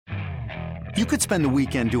You could spend the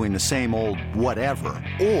weekend doing the same old whatever,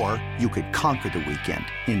 or you could conquer the weekend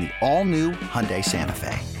in the all-new Hyundai Santa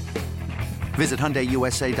Fe. Visit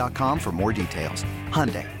HyundaiUSA.com for more details.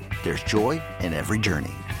 Hyundai, there's joy in every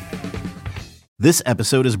journey. This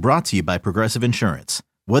episode is brought to you by Progressive Insurance.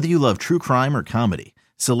 Whether you love true crime or comedy,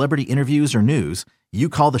 celebrity interviews or news, you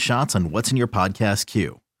call the shots on what's in your podcast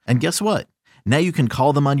queue. And guess what? Now you can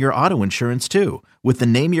call them on your auto insurance too with the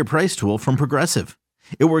Name Your Price tool from Progressive.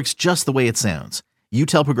 It works just the way it sounds. You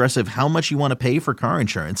tell Progressive how much you want to pay for car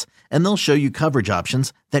insurance, and they'll show you coverage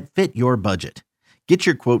options that fit your budget. Get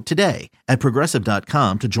your quote today at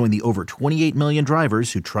Progressive.com to join the over 28 million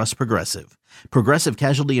drivers who trust Progressive. Progressive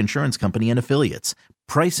Casualty Insurance Company and Affiliates.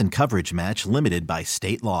 Price and coverage match limited by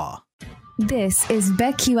state law. This is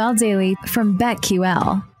BetQL Daily from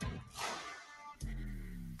BetQL.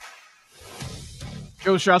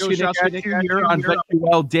 Joe Ostrowski here on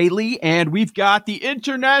BetQL Daily, and we've got the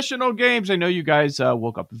international games. I know you guys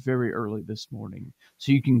woke up very early this morning,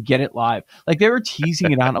 so you can get it live. Like, they were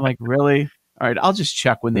teasing it out. I'm like, really? All right, I'll just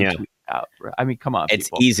check when they tweet out. I mean, come on, it's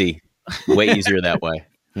people. Easy. Way easier that way.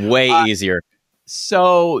 Way easier.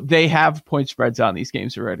 So they have point spreads on these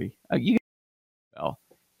games already.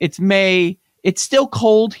 It's May. It's still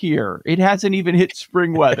cold here. It hasn't even hit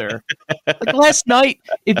spring weather. Like last night,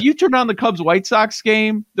 if you turned on the Cubs White Sox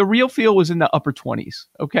game, the real feel was in the upper 20s.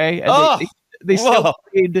 Okay. And they still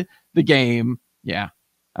played the game. Yeah.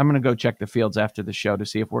 I'm going to go check the fields after the show to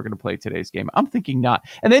see if we're going to play today's game. I'm thinking not.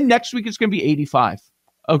 And then next week it's going to be 85.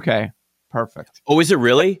 Okay. Perfect. Oh, is it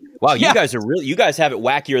really? Wow. Yeah. You guys have it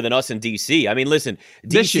wackier than us in DC. I mean, listen,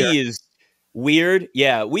 DC is weird.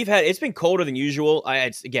 Yeah. It's been colder than usual.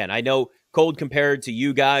 I know cold compared to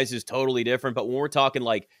you guys is totally different, but when we're talking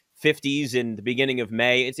like 50s in the beginning of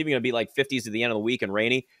May, it's even going to be like 50s at the end of the week and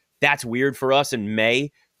rainy. That's weird for us in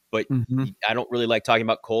May, but I don't really like talking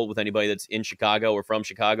about cold with anybody that's in Chicago or from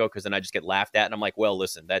Chicago, because then I just get laughed at, and I'm like, well,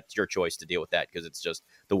 listen, that's your choice to deal with that because it's just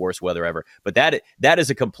the worst weather ever. But that is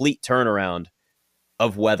a complete turnaround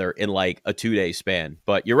of weather in like a 2-day span.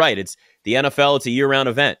 But you're right. It's the NFL. It's a year-round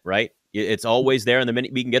event, right? It's always there. And the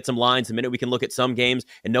minute we can get some lines, the minute we can look at some games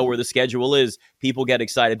and know where the schedule is, people get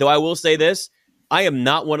excited. Though I will say this, I am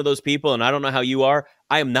not one of those people, and I don't know how you are.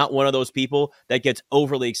 I am not one of those people that gets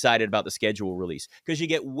overly excited about the schedule release, because you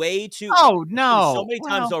get way too. Oh no! So many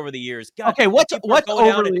times over the years. God, okay, what's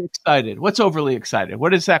overly excited? What's overly excited? What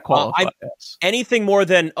does that qualify as? Anything more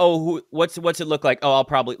than what's it look like? Oh, I'll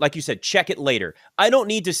probably, like you said, check it later. I don't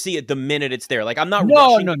need to see it the minute it's there. Like, I'm not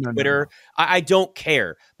rushing Twitter. No. I don't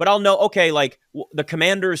care, but I'll know. Okay, like the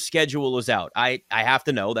Commander's schedule is out. I have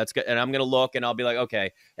to know that's good, and I'm gonna look, and I'll be like,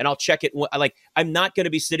 okay, and I'll check it. Like, I'm not gonna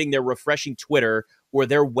be sitting there refreshing Twitter or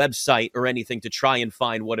their website or anything to try and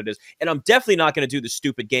find what it is. And I'm definitely not going to do the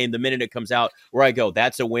stupid game the minute it comes out where I go,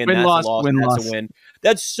 that's a win, that's a loss, that's a win.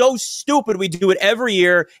 That's so stupid. We do it every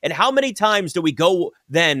year. And how many times do we go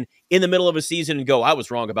then in the middle of a season and go, I was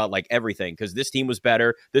wrong about like everything because this team was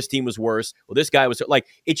better, this team was worse, well, this guy was like,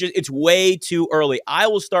 it's way too early. I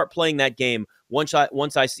will start playing that game once I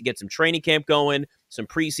get some training camp going, some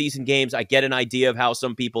preseason games. I get an idea of how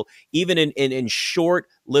some people, even in short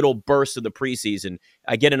little bursts of the preseason,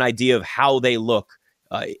 I get an idea of how they look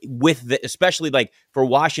especially like for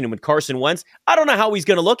Washington with Carson Wentz. I don't know how he's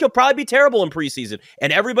going to look. He'll probably be terrible in preseason,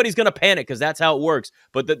 and everybody's going to panic because that's how it works.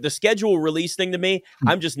 But the schedule release thing to me,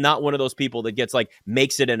 I'm just not one of those people that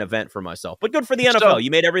makes it an event for myself. But good for the NFL.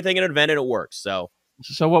 You made everything an event and it works. So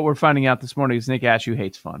what we're finding out this morning is Nick Ashew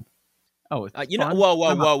hates fun. Oh,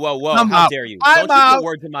 whoa! How dare you? Don't you put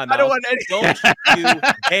words in my mouth. I don't want any. Don't you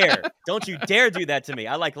dare! Don't you dare do that to me.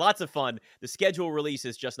 I like lots of fun. The schedule release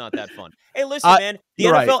is just not that fun. Hey, listen, man. The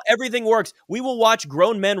NFL, right. Everything works. We will watch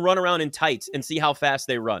grown men run around in tights and see how fast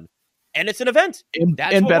they run, and it's an event. And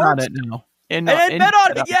bet works. On it now. And bet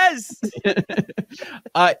on it. Yes.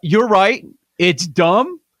 You're right. It's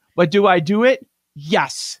dumb, but do I do it?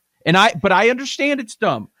 Yes. But I understand it's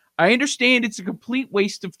dumb. I understand it's a complete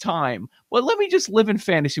waste of time. Well, let me just live in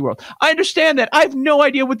fantasy world. I understand that. I have no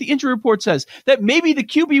idea what the injury report says. That maybe the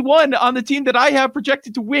QB1 on the team that I have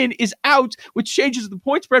projected to win is out, which changes the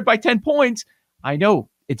point spread by 10 points. I know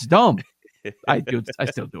it's dumb. I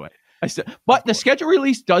still do it. But the schedule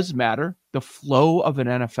release does matter. The flow of an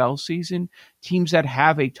NFL season, teams that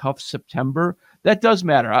have a tough September, that does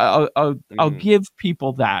matter. I'll give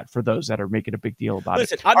people that for those that are making a big deal about it.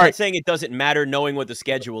 Listen, I'm not saying it doesn't matter knowing what the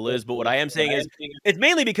schedule is, but what I am saying is it's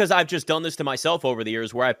mainly because I've just done this to myself over the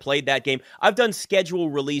years where I played that game. I've done schedule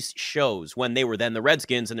release shows when they were then the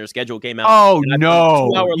Redskins and their schedule came out. Oh, no.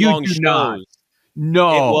 2-hour-long shows.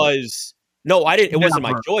 No. It was No, I didn't. It wasn't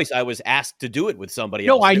my choice. I was asked to do it with somebody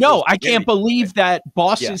else. No, I know. I can't believe that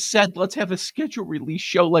bosses said, let's have a schedule release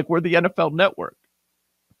show like we're the NFL Network.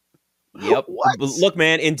 Yep. Look,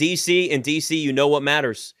 man, in DC, you know what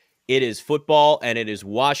matters. It is football, and it is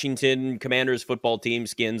Washington Commanders football team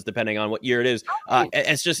skins, depending on what year it is.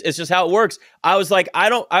 It's just how it works. I was like,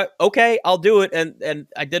 okay, I'll do it, and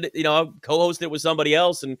I did it. I co-hosted it with somebody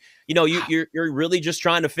else, and you're really just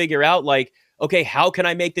trying to figure out like, okay, how can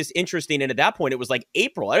I make this interesting? And at that point, it was like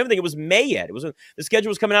April. I don't think it was May yet. It was the schedule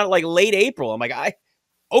was coming out like late April. I'm like,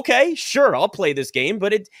 okay, sure, I'll play this game,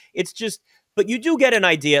 but it's just. But you do get an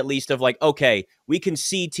idea at least of like, okay, we can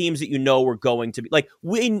see teams that we're going to be like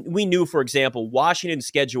we knew, for example, Washington's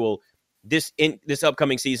schedule this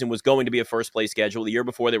upcoming season was going to be a first place schedule. The year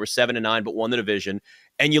before they were 7-9 but won the division.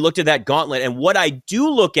 And you looked at that gauntlet, and what I do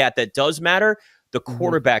look at that does matter, the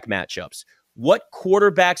quarterback matchups. What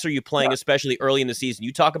quarterbacks are you playing, especially early in the season?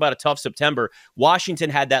 You talk about a tough September. Washington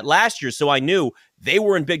had that last year, so I knew they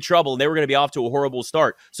were in big trouble and they were going to be off to a horrible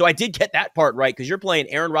start. So I did get that part right because you're playing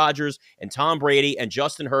Aaron Rodgers and Tom Brady and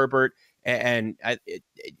Justin Herbert. And I'm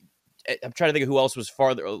trying to think of who else was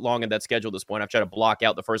farther along in that schedule at this point. I've tried to block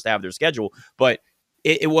out the first half of their schedule, but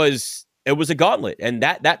it was a gauntlet, and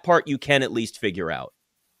that part you can at least figure out.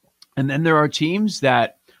 And then there are teams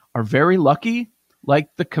that are very lucky, like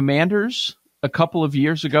the Commanders. A couple of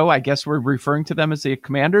years ago, I guess we're referring to them as the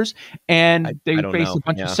Commanders, and they faced a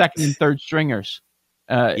bunch of second and third stringers.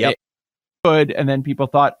 And then people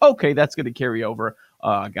thought, okay, that's going to carry over.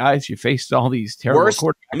 Guys, you faced all these terrible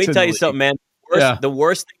quarterbacks. Let me tell you something, man. The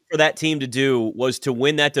worst thing for that team to do was to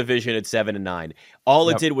win that division at 7-9. All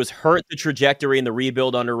it did was hurt the trajectory and the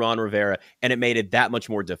rebuild under Ron Rivera, and it made it that much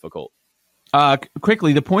more difficult.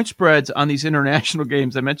 Quickly, the point spreads on these international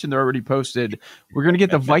games, I mentioned they're already posted. We're going to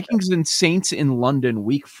get the Vikings and Saints in London,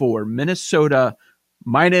 week 4, Minnesota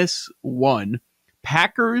 -1.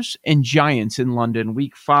 Packers and Giants in London,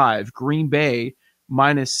 week 5, Green Bay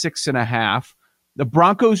 -6.5. The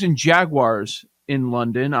Broncos and Jaguars in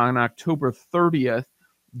London on October 30th,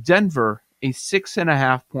 Denver, a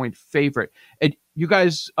 6.5 point favorite. And you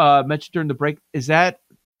guys mentioned during the break, is that?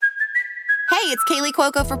 Hey, it's Kaylee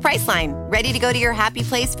Cuoco for Priceline. Ready to go to your happy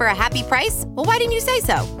place for a happy price? Well, why didn't you say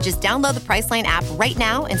so? Just download the Priceline app right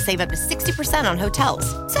now and save up to 60% on hotels.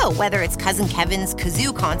 So whether it's Cousin Kevin's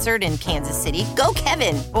Kazoo Concert in Kansas City, go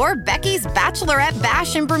Kevin, or Becky's Bachelorette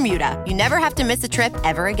Bash in Bermuda, you never have to miss a trip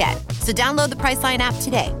ever again. So download the Priceline app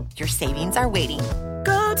today. Your savings are waiting.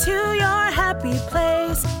 Go to your happy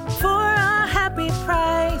place for a happy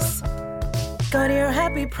price. Go to your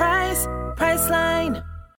happy price, Priceline.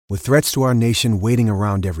 With threats to our nation waiting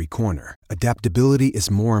around every corner, adaptability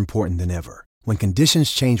is more important than ever. When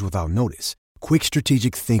conditions change without notice, quick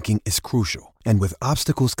strategic thinking is crucial. And with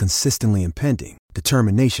obstacles consistently impending,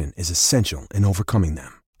 determination is essential in overcoming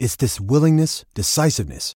them. It's this willingness,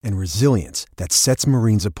 decisiveness, and resilience that sets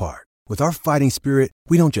Marines apart. With our fighting spirit,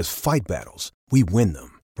 we don't just fight battles, we win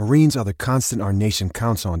them. Marines are the constant our nation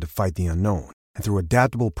counts on to fight the unknown. And through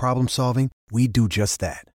adaptable problem solving, we do just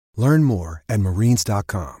that. Learn more at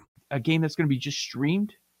Marines.com. A game that's going to be just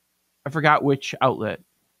streamed? I forgot which outlet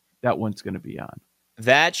that one's going to be on.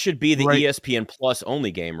 That should be the ESPN Plus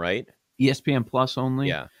only game, right? ESPN Plus only?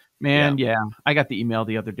 Yeah. Man, yeah. I got the email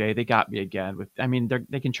the other day. They got me again.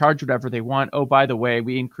 They can charge whatever they want. Oh, by the way,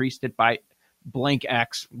 we increased it by blank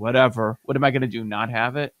X, whatever. What am I going to do? Not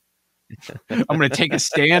have it? I'm going to take a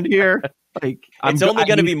stand here? It's only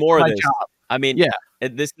going to be more of this. Job. I mean,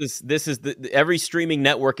 this is every streaming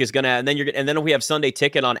network is gonna, and then we have Sunday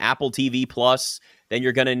Ticket on Apple TV Plus. Then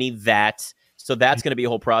you're gonna need that, so that's gonna be a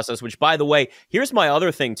whole process. Which, by the way, here's my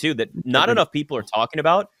other thing too that not enough people are talking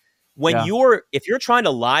about. If you're trying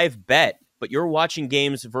to live bet, but you're watching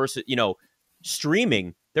games versus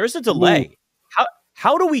streaming, there's a delay.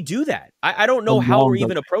 How do we do that? I don't know how we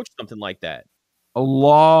even approach something like that. A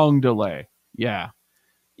long delay. Yeah.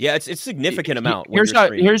 Yeah, it's a significant amount. Here's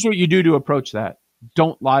what you do to approach that.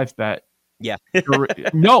 Don't live bet. Yeah.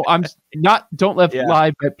 No, I'm not. Don't live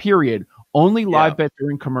bet, period. Only live bet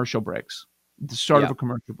during commercial breaks. The start of a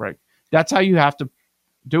commercial break. That's how you have to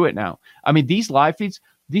do it now. I mean, these live feeds,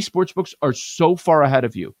 these sports books are so far ahead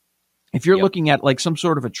of you. If you're looking at like some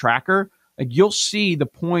sort of a tracker, like you'll see the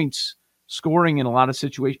points scoring in a lot of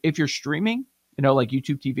situations. If you're streaming, like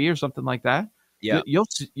YouTube TV or something like that,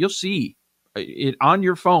 you'll see it on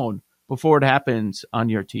your phone before it happens on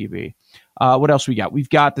your TV. What else we got? We've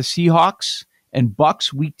got the Seahawks and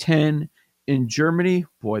Bucks week 10 in Germany.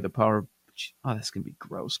 Boy, the power. Oh, that's going to be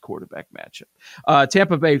gross quarterback matchup.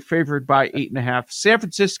 Tampa Bay favored by 8.5. San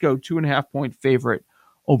Francisco 2.5 point favorite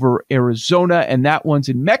over Arizona. And that one's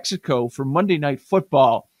in Mexico for Monday Night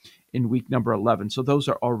Football. in week number 11. So those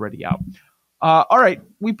are already out. All right.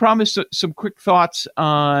 We promised some quick thoughts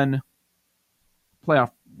on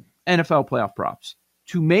NFL playoff props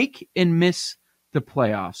to make and miss the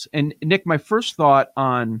playoffs. And Nick, my first thought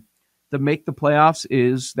on the make the playoffs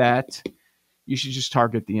is that you should just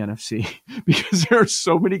target the NFC because there are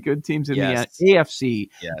so many good teams in the AFC.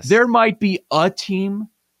 Yes. There might be a team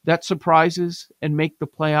that surprises and make the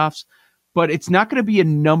playoffs, but it's not going to be a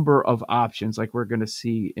number of options like we're going to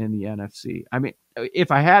see in the NFC. I mean,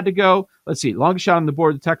 if I had to go, let's see, longest shot on the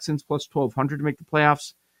board, the Texans plus 1,200 to make the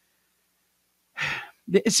playoffs.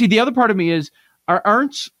 See, the other part of me is, are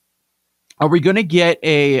we going to get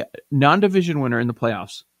a non-division winner in the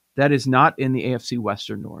playoffs that is not in the AFC West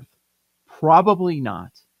or North? Probably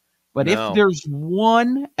not. But if there's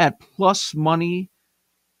one at plus money,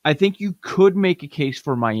 I think you could make a case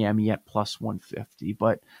for Miami at plus 150.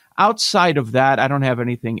 But outside of that, I don't have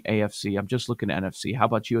anything AFC. I'm just looking at NFC. How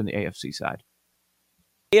about you on the AFC side?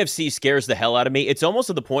 AFC scares the hell out of me. It's almost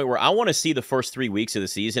to the point where I want to see the first 3 weeks of the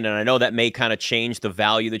season, and I know that may kind of change the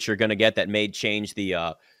value that you're going to get. That may change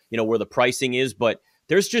the, where the pricing is, but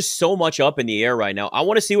there's just so much up in the air right now. I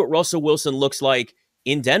want to see what Russell Wilson looks like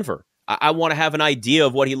in Denver. I want to have an idea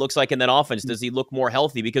of what he looks like in that offense. Does he look more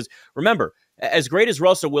healthy? Because remember, as great as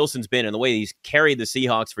Russell Wilson's been and the way he's carried the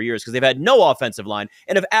Seahawks for years, because they've had no offensive line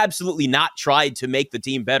and have absolutely not tried to make the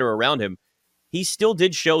team better around him, he still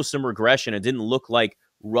did show some regression and didn't look like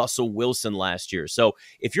Russell Wilson last year. So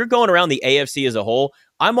if you're going around the AFC as a whole,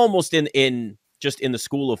 I'm almost in the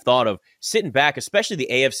school of thought of sitting back, especially the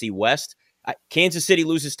AFC West. Kansas City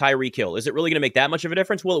loses Tyreek Hill. Is it really going to make that much of a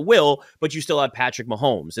difference? Well, it will, but you still have Patrick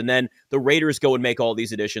Mahomes. And then the Raiders go and make all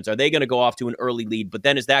these additions. Are they going to go off to an early lead? But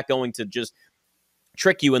then is that going to just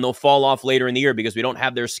trick you and they'll fall off later in the year because we don't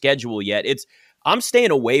have their schedule yet? I'm staying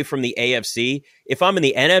away from the AFC. If I'm in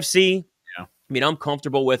the NFC, I mean, I'm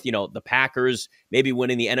comfortable with, the Packers maybe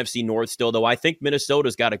winning the NFC North still, though I think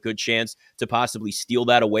Minnesota's got a good chance to possibly steal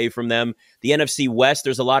that away from them. The NFC West,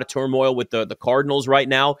 there's a lot of turmoil with the Cardinals right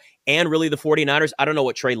now and really the 49ers. I don't know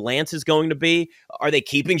what Trey Lance is going to be. Are they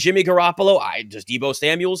keeping Jimmy Garoppolo? Does Deebo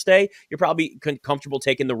Samuel stay? You're probably comfortable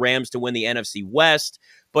taking the Rams to win the NFC West.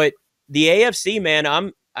 But the AFC,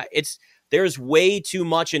 man, there's way too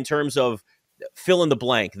much in terms of fill in the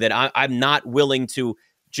blank that I'm not willing to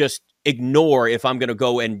just ignore if I'm going to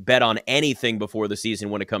go and bet on anything before the season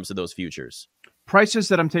when it comes to those futures. Prices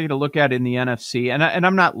that I'm taking a look at in the NFC, and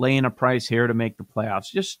I'm not laying a price here to make the playoffs,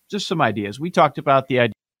 just some ideas. We talked about the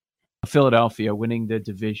idea of Philadelphia winning the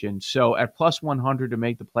division. So at plus 100 to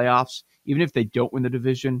make the playoffs, even if they don't win the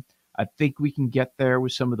division, I think we can get there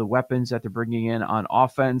with some of the weapons that they're bringing in on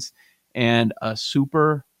offense and a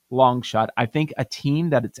super long shot. I think a team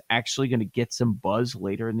that it's actually going to get some buzz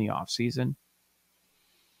later in the offseason.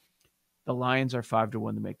 The Lions are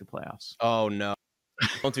 5-1 to make the playoffs. Oh no!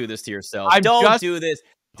 Don't do this to yourself. Don't do this.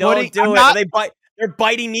 Don't do it. They're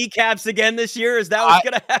biting kneecaps again this year. Is that what's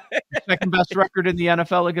going to happen? Second best record in the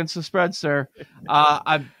NFL against the spread, sir.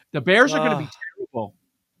 The Bears are going to be terrible.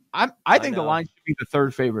 I think the Lions should be the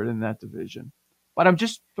third favorite in that division, but I'm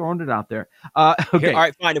just throwing it out there. Okay, here, all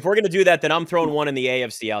right, fine. If we're going to do that, then I'm throwing one in the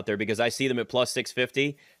AFC out there because I see them at plus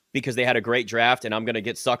 650 because they had a great draft, and I'm going to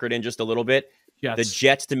get suckered in just a little bit. Jets. The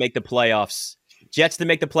Jets to make the playoffs. Jets to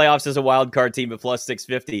make the playoffs as a wild card team at plus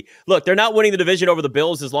 650. Look, they're not winning the division over the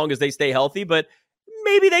Bills as long as they stay healthy, but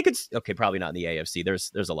maybe they could. Okay, probably not in the AFC.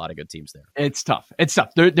 There's a lot of good teams there. It's tough.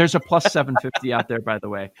 There's a plus 750 out there, by the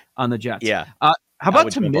way, on the Jets. Yeah. How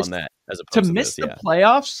about to miss the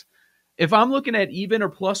playoffs? If I'm looking at even or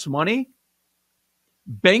plus money,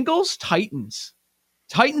 Bengals, Titans.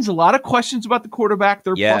 Titans, a lot of questions about the quarterback.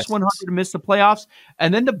 They're plus 100 to miss the playoffs.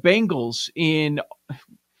 And then the Bengals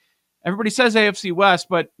everybody says AFC West,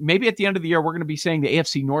 but maybe at the end of the year, we're going to be saying the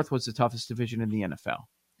AFC North was the toughest division in the NFL.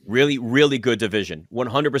 Really, really good division.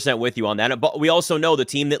 100% with you on that. But we also know the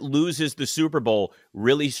team that loses the Super Bowl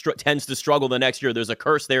really tends to struggle the next year. There's a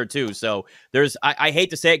curse there too. So I hate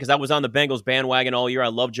to say it because I was on the Bengals bandwagon all year. I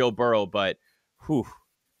love Joe Burrow, but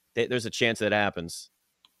there's a chance that happens.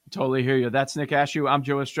 Totally hear you. That's Nick Ashew. I'm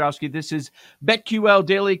Joe Ostrowski. This is BetQL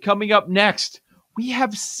Daily. Coming up next, we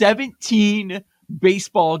have 17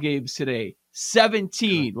 baseball games today.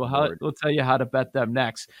 17. We'll tell you how to bet them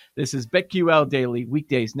next. This is BetQL Daily,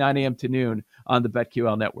 weekdays 9 a.m. to noon on the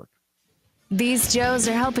BetQL Network. These Joes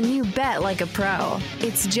are helping you bet like a pro.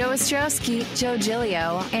 It's Joe Ostrowski, Joe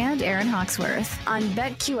Giglio, and Aaron Hawksworth on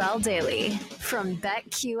BetQL Daily from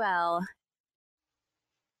BetQL.